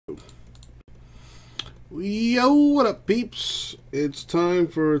Yo, what up, peeps? It's time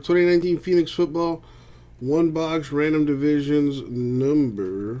for 2019 Phoenix football. One box random divisions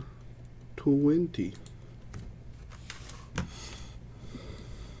number 20.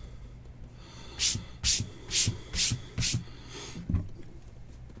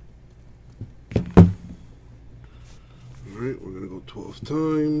 Alright, we're going to go 12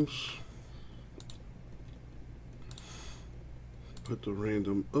 times. Put the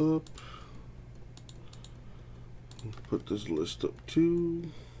random up. Put this list up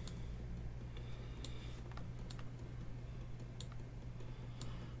too.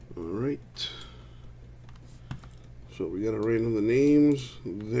 Alright. So we gotta random the names,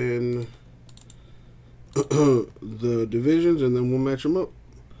 then the divisions, and then we'll match them up.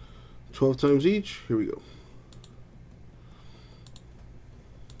 12 times each. Here we go.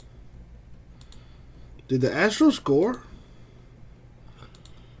 Did the Astros score?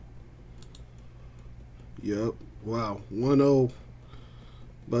 Yep. Wow. 1-0.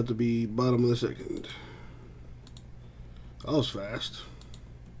 About to be bottom of the second. That was fast.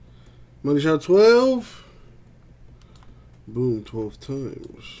 Money shot 12. Boom. 12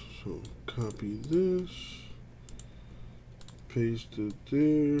 times. So copy this. Paste it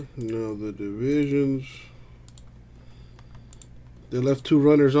there. Now the divisions. They left 2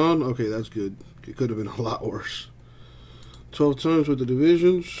 runners on. Okay, that's good. It could have been a lot worse. 12 times with the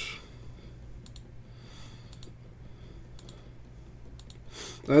divisions.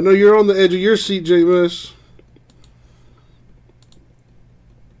 I know you're on the edge of your seat, James.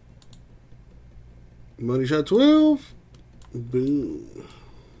 Money shot 12. Boom.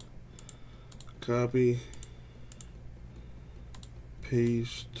 Copy.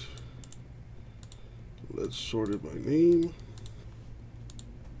 Paste. Let's sort it by name.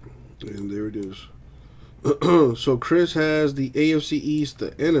 And there it is. So Chris has the AFC East,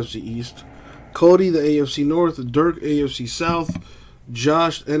 the NFC East. Cody, the AFC North. Dirk, AFC South.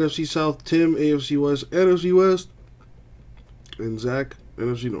 Josh, NFC South. Tim, AFC West, NFC West. And Zach,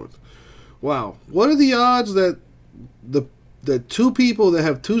 NFC North. Wow. What are the odds that the 2 people that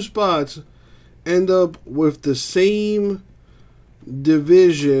have 2 spots end up with the same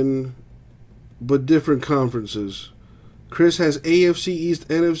division but different conferences? Chris has AFC East,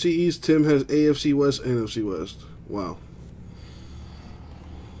 NFC East. Tim has AFC West, NFC West. Wow.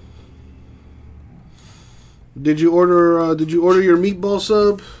 Did you order your meatball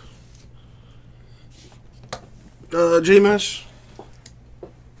sub, J-Mesh?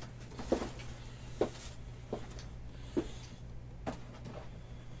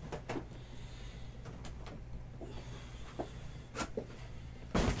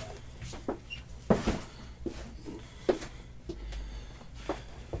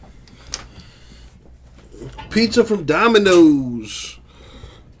 Pizza from Domino's.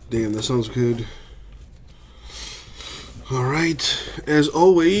 Damn, that sounds good. All right, as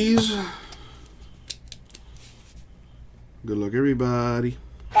always, good luck, everybody.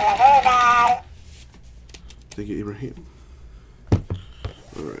 Thank you, Ibrahim.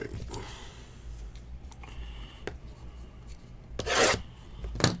 All right.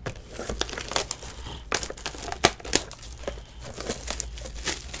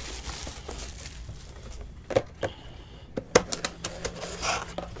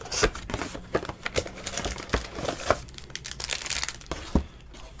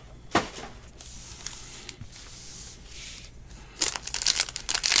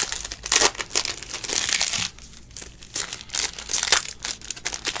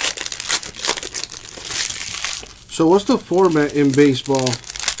 So what's the format in baseball?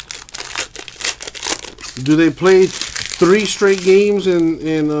 Do they play 3 straight games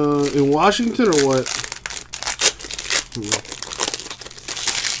in Washington or what?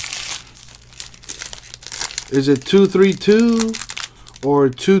 Is it 2-3-2 or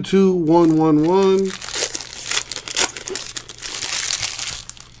 2-2-1-1-1?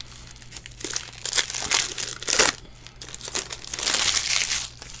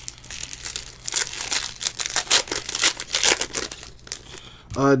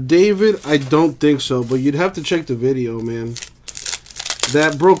 David, I don't think so, but you'd have to check the video, man.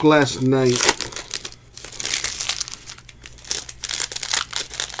 That broke last night.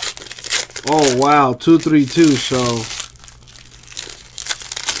 Oh, wow. 2-3-2, so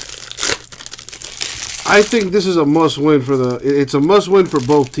I think this is a must-win for it's a must-win for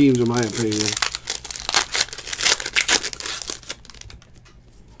both teams, in my opinion.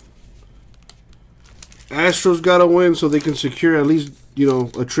 Astros got to win so they can secure at least, you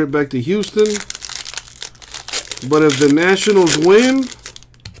know, a trip back to Houston. But if the Nationals win,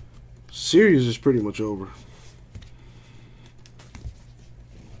 series is pretty much over.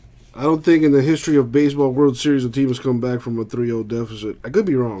 I don't think in the history of baseball World Series a team has come back from a 3-0 deficit. I could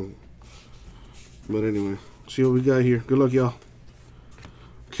be wrong. But anyway, see what we got here. Good luck, y'all.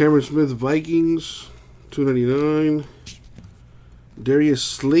 Cameron Smith, Vikings, $2.99. Darius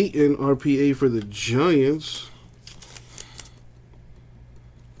Slayton, RPA for the Giants,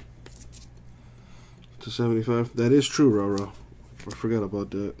 $2.75. That is true, Rara. I forgot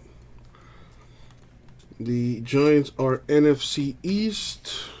about that. The Giants are NFC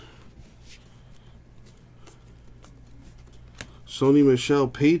East. Sony Michel,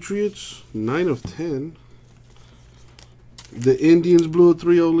 Patriots, 9 of 10. The Indians blew a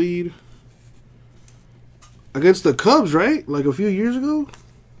 3-0 lead against the Cubs, right? Like a few years ago.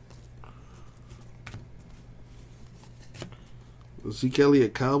 Zeke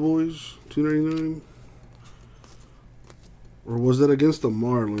Elliott, Cowboys, $2.99. Or was that against the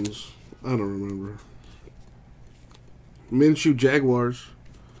Marlins? I don't remember. Minshew, Jaguars,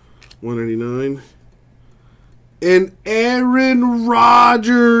 $1.99. And Aaron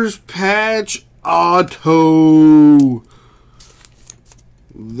Rodgers patch auto.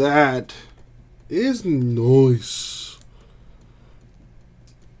 That is nice.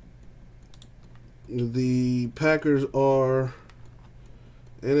 The Packers are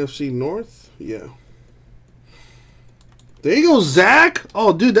NFC North. Yeah. There you go, Zach.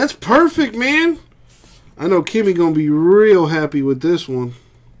 Oh, dude, that's perfect, man. I know Kimmy gonna be real happy with this one.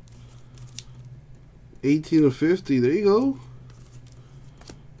 18 of 50. There you go.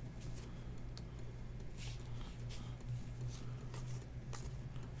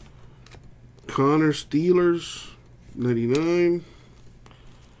 Connor, Steelers, 99.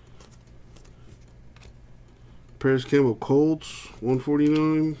 Paris Campbell, Colts,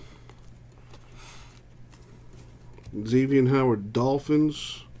 149. Xavier Howard,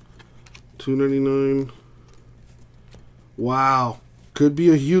 Dolphins, 299. Wow. Could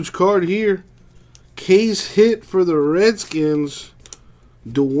be a huge card here. Case hit for the Redskins.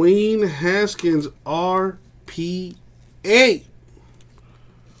 Dwayne Haskins, RPA.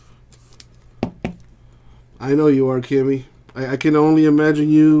 I know you are, Kimmy. I can only imagine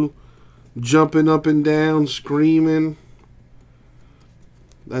you jumping up and down, screaming.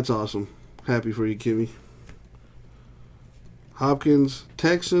 That's awesome. Happy for you, Kimmy. Hopkins,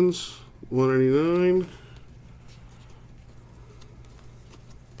 Texans, 199.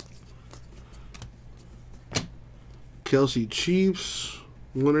 Kelsey, Chiefs,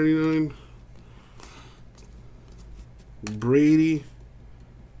 199. Brady,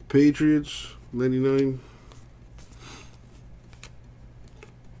 Patriots, 99.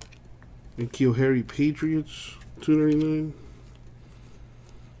 And N'Keal Harry, Patriots, 299.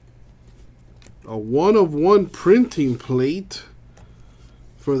 A 1-of-1 printing plate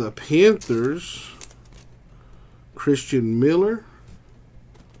for the Panthers. Christian Miller.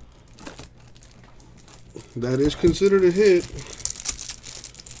 That is considered a hit.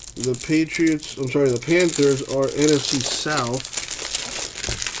 The Panthers are NFC South.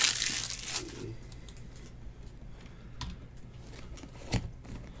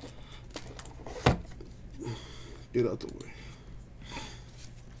 Get out the way.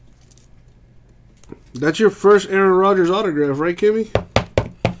 That's your first Aaron Rodgers autograph, right, Kimmy?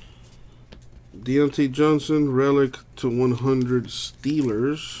 Deontay Johnson, relic /100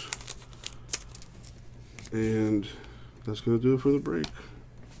 Steelers. And that's going to do it for the break.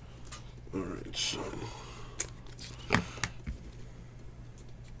 Alright, so.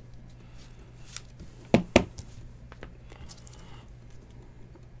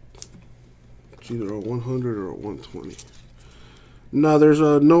 It's either a 100 or a 120. No, there's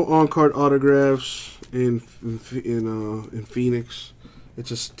no on-card autographs in Phoenix.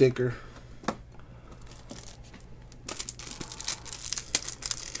 It's a sticker.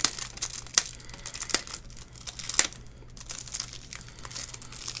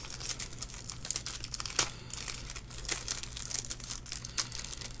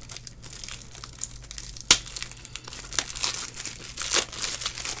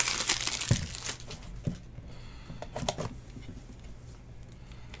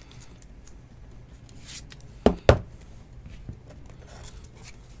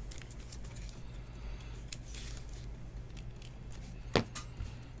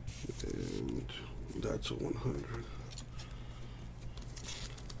 That's a 100.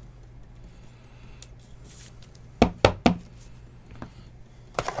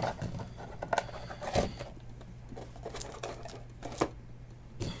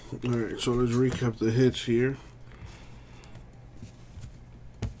 Alright, so let's recap the hits here.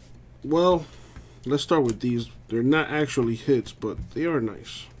 Well, let's start with these. They're not actually hits, but they are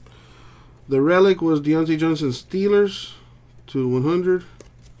nice. The relic was Deontay Johnson, Steelers, /100.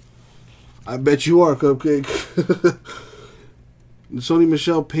 I bet you are, Cupcake. The Sony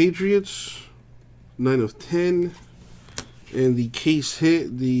Michelle Patriots, 9 of 10. And the case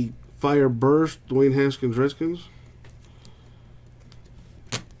hit, the Fire Burst, Dwayne Haskins Redskins.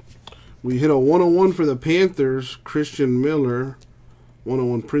 We hit a 101 for the Panthers, Christian Miller,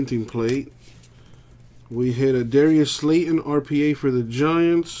 101 printing plate. We hit a Darius Slayton RPA for the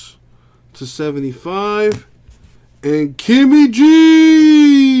Giants /75. And Kimmy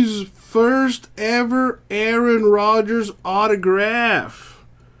G's first ever Aaron Rodgers autograph.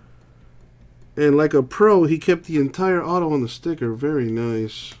 And like a pro, he kept the entire auto on the sticker. Very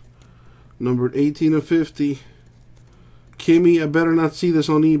nice. Numbered 18 of 50. Kimmy, I better not see this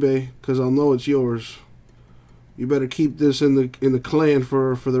on eBay because I'll know it's yours. You better keep this in the clan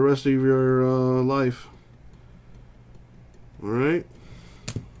for the rest of your life. All right.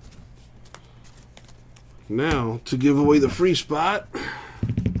 Now, to give away the free spot,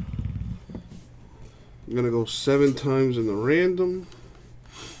 I'm going to go 7 times in the random.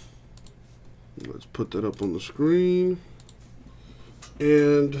 Let's put that up on the screen.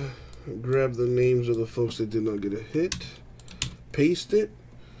 And grab the names of the folks that did not get a hit. Paste it.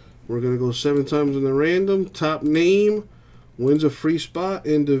 We're going to go 7 times in the random. Top name wins a free spot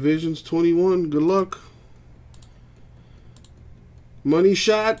in Divisions 21. Good luck. Money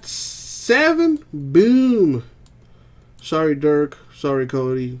shot 7. Boom. Sorry, Dirk. Sorry,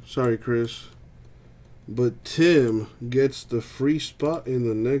 Cody. Sorry, Chris. But Tim gets the free spot in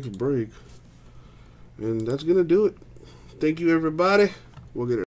the next break. And that's going to do it. Thank you, everybody. We'll get it.